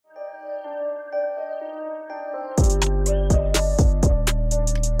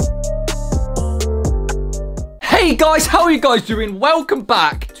guys, how are you guys doing? Welcome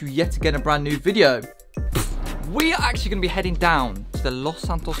back to yet again a brand new video. We are actually going to be heading down to the Los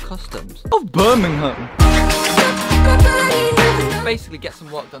Santos Customs of Birmingham. Basically get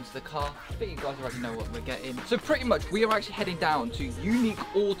some work done to the car. I think you guys already know what we're getting. So pretty much we are actually heading down to Unique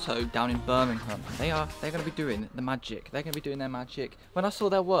Auto down in Birmingham. They're going to be doing the magic. They're going to be doing their magic. When I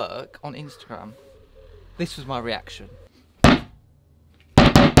saw their work on Instagram, this was my reaction.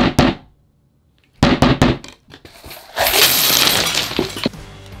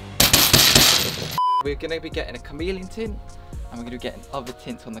 We're going to be getting a Chameleon Tint, and we're going to be getting other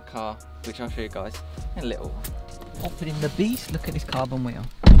tints on the car, which I'll show you guys in a little while. Pop it in the beast. Look at this carbon wheel.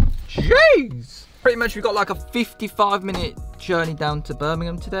 Jeez! Pretty much we've got like a 55-minute journey down to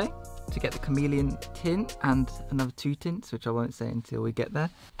Birmingham today to get the Chameleon Tint and another 2 tints, which I won't say until we get there.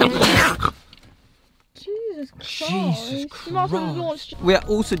 Jesus Christ. Jesus Christ. We are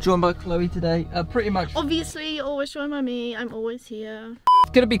also joined by Chloe today. Pretty much. Obviously, you're always joined by me. I'm always here.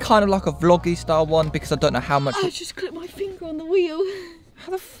 It's going to be kind of like a vloggy style one because I don't know how much. I just clipped my finger on the wheel.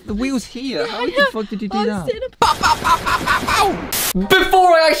 How the wheel's here? Yeah, how the fuck did you do that? A...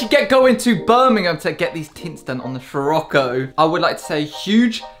 Before I actually get going to Birmingham to get these tints done on the Scirocco, I would like to say a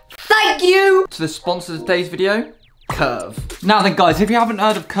huge thank you to the sponsor of today's video, Curve. Now then guys, if you haven't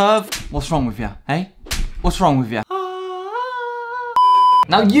heard of Curve, what's wrong with you, eh? What's wrong with you?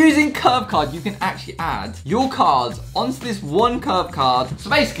 Now using Curve Card, you can actually add your cards onto this one Curve Card. So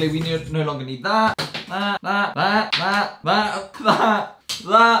basically we no longer need that,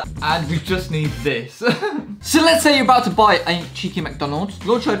 and we just need this. So let's say you're about to buy a cheeky McDonald's.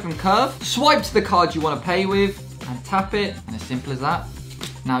 Launch code from Curve, swipe to the card you want to pay with, and tap it, and as simple as that.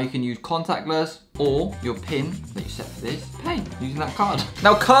 Now you can use contactless or your PIN that you set for this, pay using that card.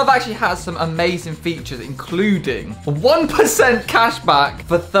 Now Curve actually has some amazing features, including 1% cashback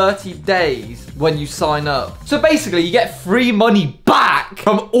for 30 days when you sign up. So basically you get free money back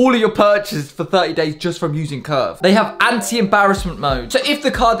from all of your purchases for 30 days just from using Curve. They have anti-embarrassment mode. So if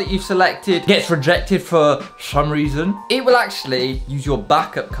the card that you've selected gets rejected for some reason, it will actually use your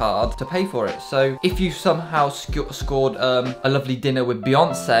backup card to pay for it. So if you somehow scored a lovely dinner with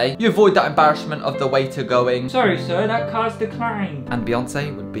Beyonce, you avoid that embarrassment of the waiter going, "Sorry sir, that card's declined." And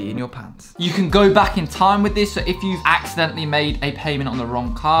Beyonce would be in your pants. You can go back in time with this, so if you've accidentally made a payment on the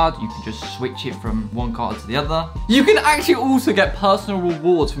wrong card, you can just switch it from one card to the other. You can actually also get personal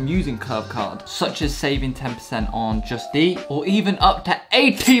rewards from using Curve Card, such as saving 10% on Just Eat, or even up to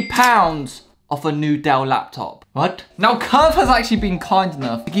 £80 off a new Dell laptop. What? Now Curve has actually been kind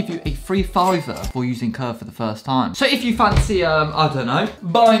enough to give you a free $5 for using Curve for the first time. So if you fancy, I don't know,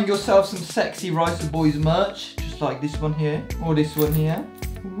 buying yourself some sexy Rice Boys merch, just like this one here, or this one here,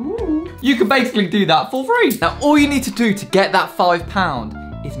 ooh, you can basically do that for free. Now all you need to do to get that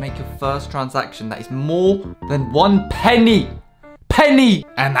 £5 is make your first transaction that is more than 1 penny.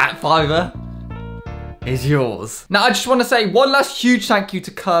 And that $5 is yours. Now I just want to say one last huge thank you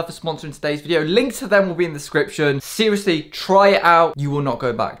to Curve for sponsoring today's video. Links to them will be in the description. Seriously, try it out. You will not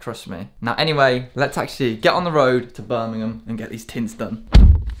go back, trust me. Now anyway, let's actually get on the road to Birmingham and get these tints done.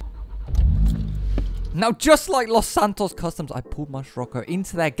 Now just like Los Santos Customs, I pulled my Scirocco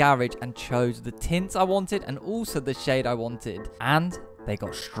into their garage and chose the tints I wanted and also the shade I wanted. And they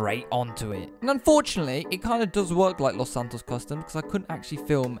got straight onto it. And unfortunately, it kind of does work like Los Santos Customs because I couldn't actually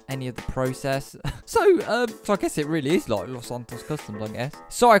film any of the process. So I guess it really is like Los Santos Customs, I guess.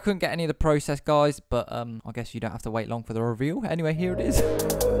 Sorry I couldn't get any of the process, guys, but I guess you don't have to wait long for the reveal. Anyway, here it is.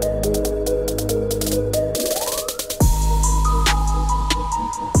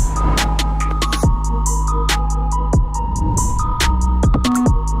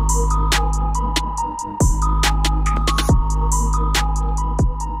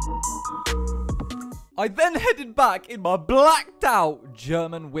 I then headed back in my blacked out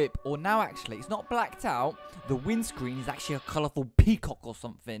German whip. Or now actually, it's not blacked out. The windscreen is actually a colourful peacock or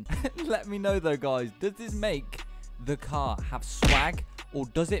something. Let me know though guys, does this make the car have swag? Or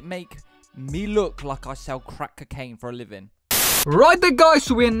does it make me look like I sell crack cocaine for a living? Right then guys,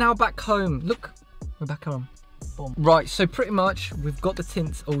 so we're now back home. Look, we're back home. Boom. Right, so pretty much we've got the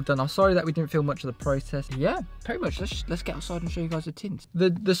tints all done. I'm sorry that we didn't film much of the process. Yeah, pretty much. Let's get outside and show you guys the tints.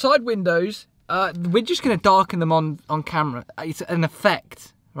 The side windows, we're just going to darken them on camera. It's an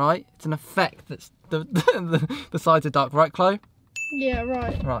effect, right? It's an effect that's the sides are dark, right, Chloe? Yeah,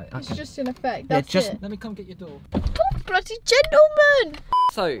 right. Right. Okay. It's just an effect. That's it. Let me come get your door. Oh, bloody gentleman!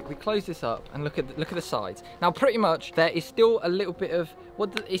 So we close this up and look at the sides. Now, pretty much there is still a little bit of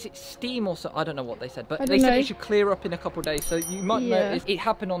is it steam or so? I don't know what they said, but they said it should clear up in a couple of days. So you might notice it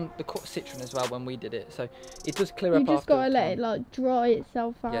happened on the CITROEN as well when we did it. So it does clear up. You just gotta let it like dry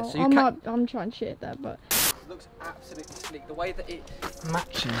itself out. Yeah, so I'm trying shit there, but. looks absolutely sleek. The way that it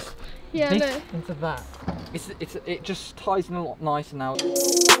matches Yeah, this look. into that, it just ties in a lot nicer now. So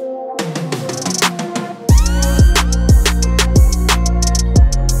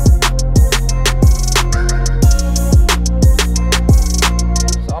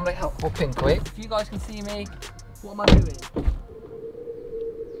I'm gonna hop in quick. If you guys can see me, what am I doing?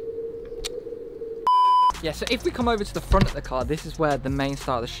 Yeah, so if we come over to the front of the car, this is where the main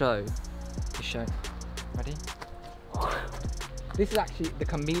star of the show is shown. Ready? This is actually the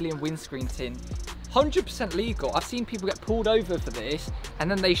Chameleon windscreen tint. 100% legal. I've seen people get pulled over for this, and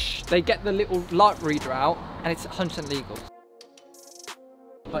then they get the little light reader out, and it's 100% legal.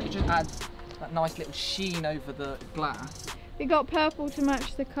 But it just adds that nice little sheen over the glass. We got purple to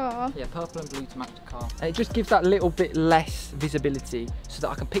match the car. Yeah, purple and blue to match the car. And it just gives that little bit less visibility so that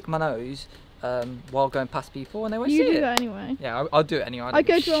I can pick my nose while going past people and they won't see it. You do that anyway. Yeah, I'll do it anyway. I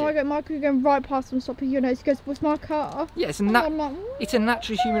go to Michael going right past them, stop picking your nose. He goes, what's my car? Yeah, it's a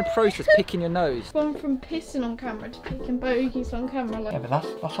natural human process, picking your nose. Gone from pissing on camera to picking bogeys on camera. Like. Yeah, but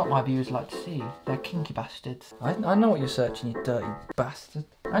that's what my viewers like to see. They're kinky bastards. I know what you're searching, you dirty bastard.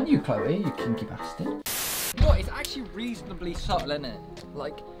 And you, Chloe, you kinky bastard. What? It's actually reasonably subtle, isn't it?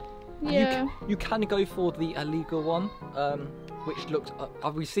 Like, yeah. You can go for the illegal one, which looks.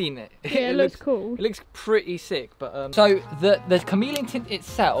 Have we seen it? Yeah, it looks cool. It looks pretty sick, but so the Chameleon tint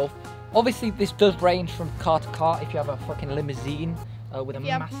itself, obviously this does range from car to car. If you have a fucking limousine with a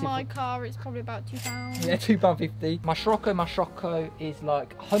massive. Yeah, my car it's probably about £2. Yeah, £2.50. My Scirocco is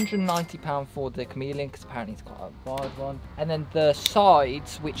like £190 for the Chameleon because apparently it's quite a wide one. And then the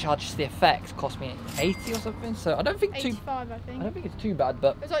sides, which are just the effects, cost me 80 or something. So I don't think 85, I think. I don't think it's too bad,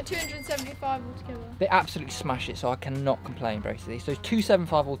 but it's like 275 altogether. They absolutely smash it, so I cannot complain basically. So it's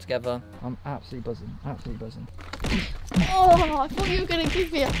 275 altogether. I'm absolutely buzzing, absolutely buzzing. Oh, I thought you were gonna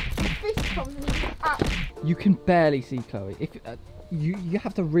give me a fist pump. You can barely see Chloe. If you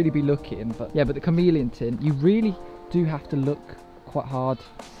have to really be looking, but yeah, but the Chameleon tint, you really do have to look quite hard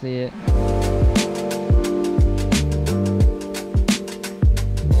to see it.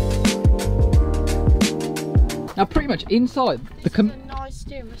 Now, pretty much inside this is a nice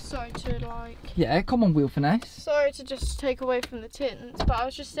steering. Sorry to like. Yeah, come on, wheel finesse. Sorry to just take away from the tints, but I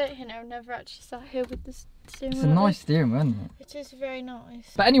was just sitting here and never actually sat here with the steering wheel. It's a nice steering wheel, isn't it? It is very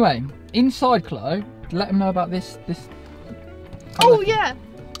nice. But anyway, inside, Chloe, let them know about this. Oh yeah.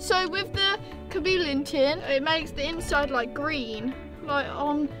 So with the Chameleon tint, it makes the inside like green, like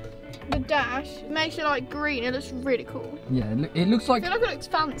on the dash. It makes it like green. It looks really cool. Yeah, it looks like. I feel like it looks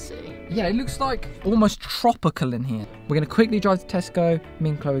fancy. Yeah, it looks like almost tropical in here. We're gonna quickly drive to Tesco.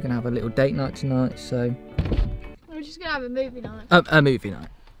 Me and Chloe are gonna have a little date night tonight. So we're just gonna have a movie night. A movie night.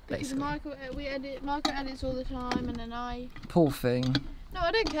 Because basically. Michael edits all the time, and then I. Poor thing. No,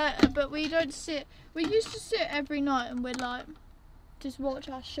 I don't care. But we don't sit. We used to sit every night, and we'd like. Just watch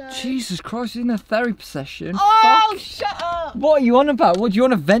our show. Jesus Christ, in a therapy session. Oh, fuck. shut up! What are you on about? What do you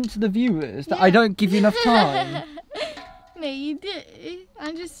want to vent to the viewers that I don't give you enough time? No, you did.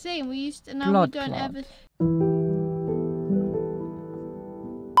 I'm just saying we used to. Now Blood we don't clot. ever.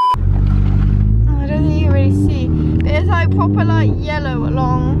 I don't think you can really see, but it's like proper like yellow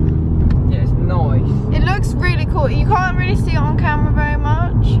along. Yeah, it's nice. It looks really cool. You can't really see it on camera very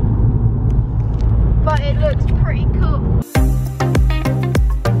much, but it looks pretty cool.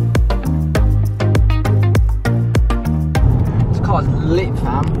 Car's lit,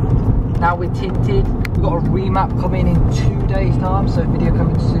 fam. Now we're tinted. We've got a remap coming in 2 days time, so video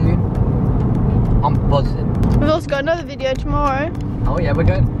coming soon. I'm buzzing. We've also got another video tomorrow. Oh yeah, we're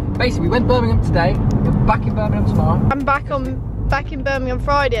going. Basically, we went Birmingham today. We're back in Birmingham tomorrow. I'm back in Birmingham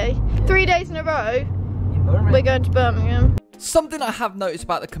Friday. 3 days in a row. We're going to Birmingham. Something I have noticed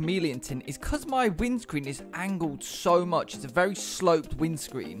about the Chameleon tint is because my windscreen is angled so much, it's a very sloped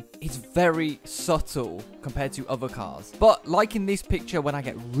windscreen, it's very subtle compared to other cars. But like in this picture, when I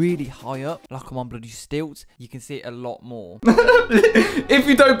get really high up, like I'm on bloody stilts, you can see it a lot more. If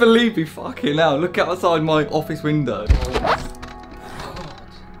you don't believe me, fucking hell, look outside my office window. God.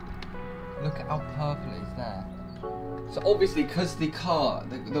 Look at how purple it is there. So obviously, because the car,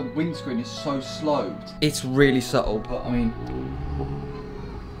 the windscreen is so sloped, it's really subtle, but I mean,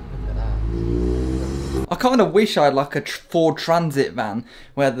 look at that. I kind of wish I had like a Ford Transit van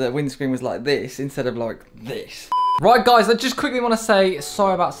where the windscreen was like this instead of like this. Right guys, I just quickly want to say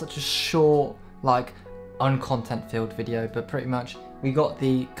sorry about such a short, like, uncontent filled video, but pretty much we got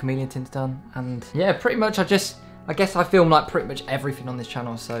the Chameleon tint done, and yeah, pretty much I guess I filmed like pretty much everything on this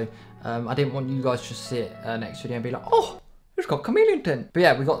channel, so I didn't want you guys to see it next video and be like, oh, it's got Chameleon tint. But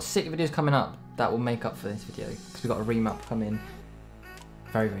yeah, we've got 6 videos coming up that will make up for this video, because we've got a remap coming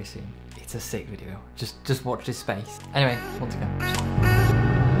very, very soon. It's It's a sick video. Just watch this space. Anyway, once again.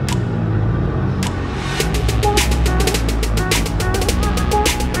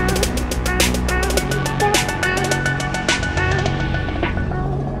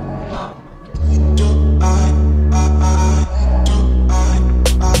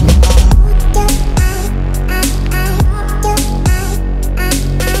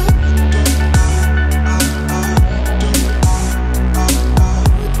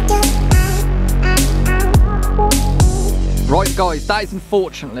 Right guys, that is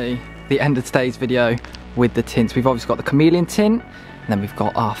unfortunately the end of today's video with the tints. We've obviously got the Chameleon Tint, and then we've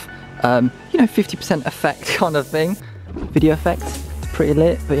got off, you know, 50% effect kind of thing. Video effect, it's pretty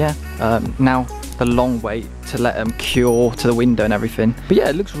lit, but yeah. Now the long wait to let them cure to the window and everything. But yeah,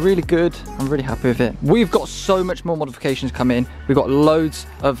 it looks really good. I'm really happy with it. We've got so much more modifications coming. We've got loads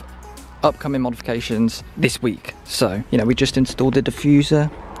of upcoming modifications this week. So, you know, we just installed the diffuser,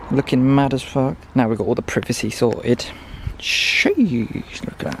 looking mad as fuck. Now we've got all the privacy sorted. Sheesh,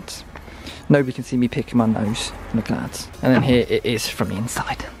 look at that. Nobody can see me picking my nose. Look at that. And then here it is from the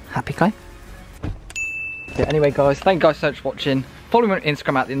inside. Happy guy? Yeah, anyway guys, thank you guys so much for watching. Follow me on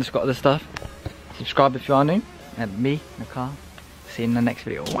Instagram at OtherStuff. Subscribe if you are new. And me, Nicole, see you in the next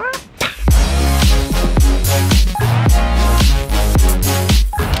video.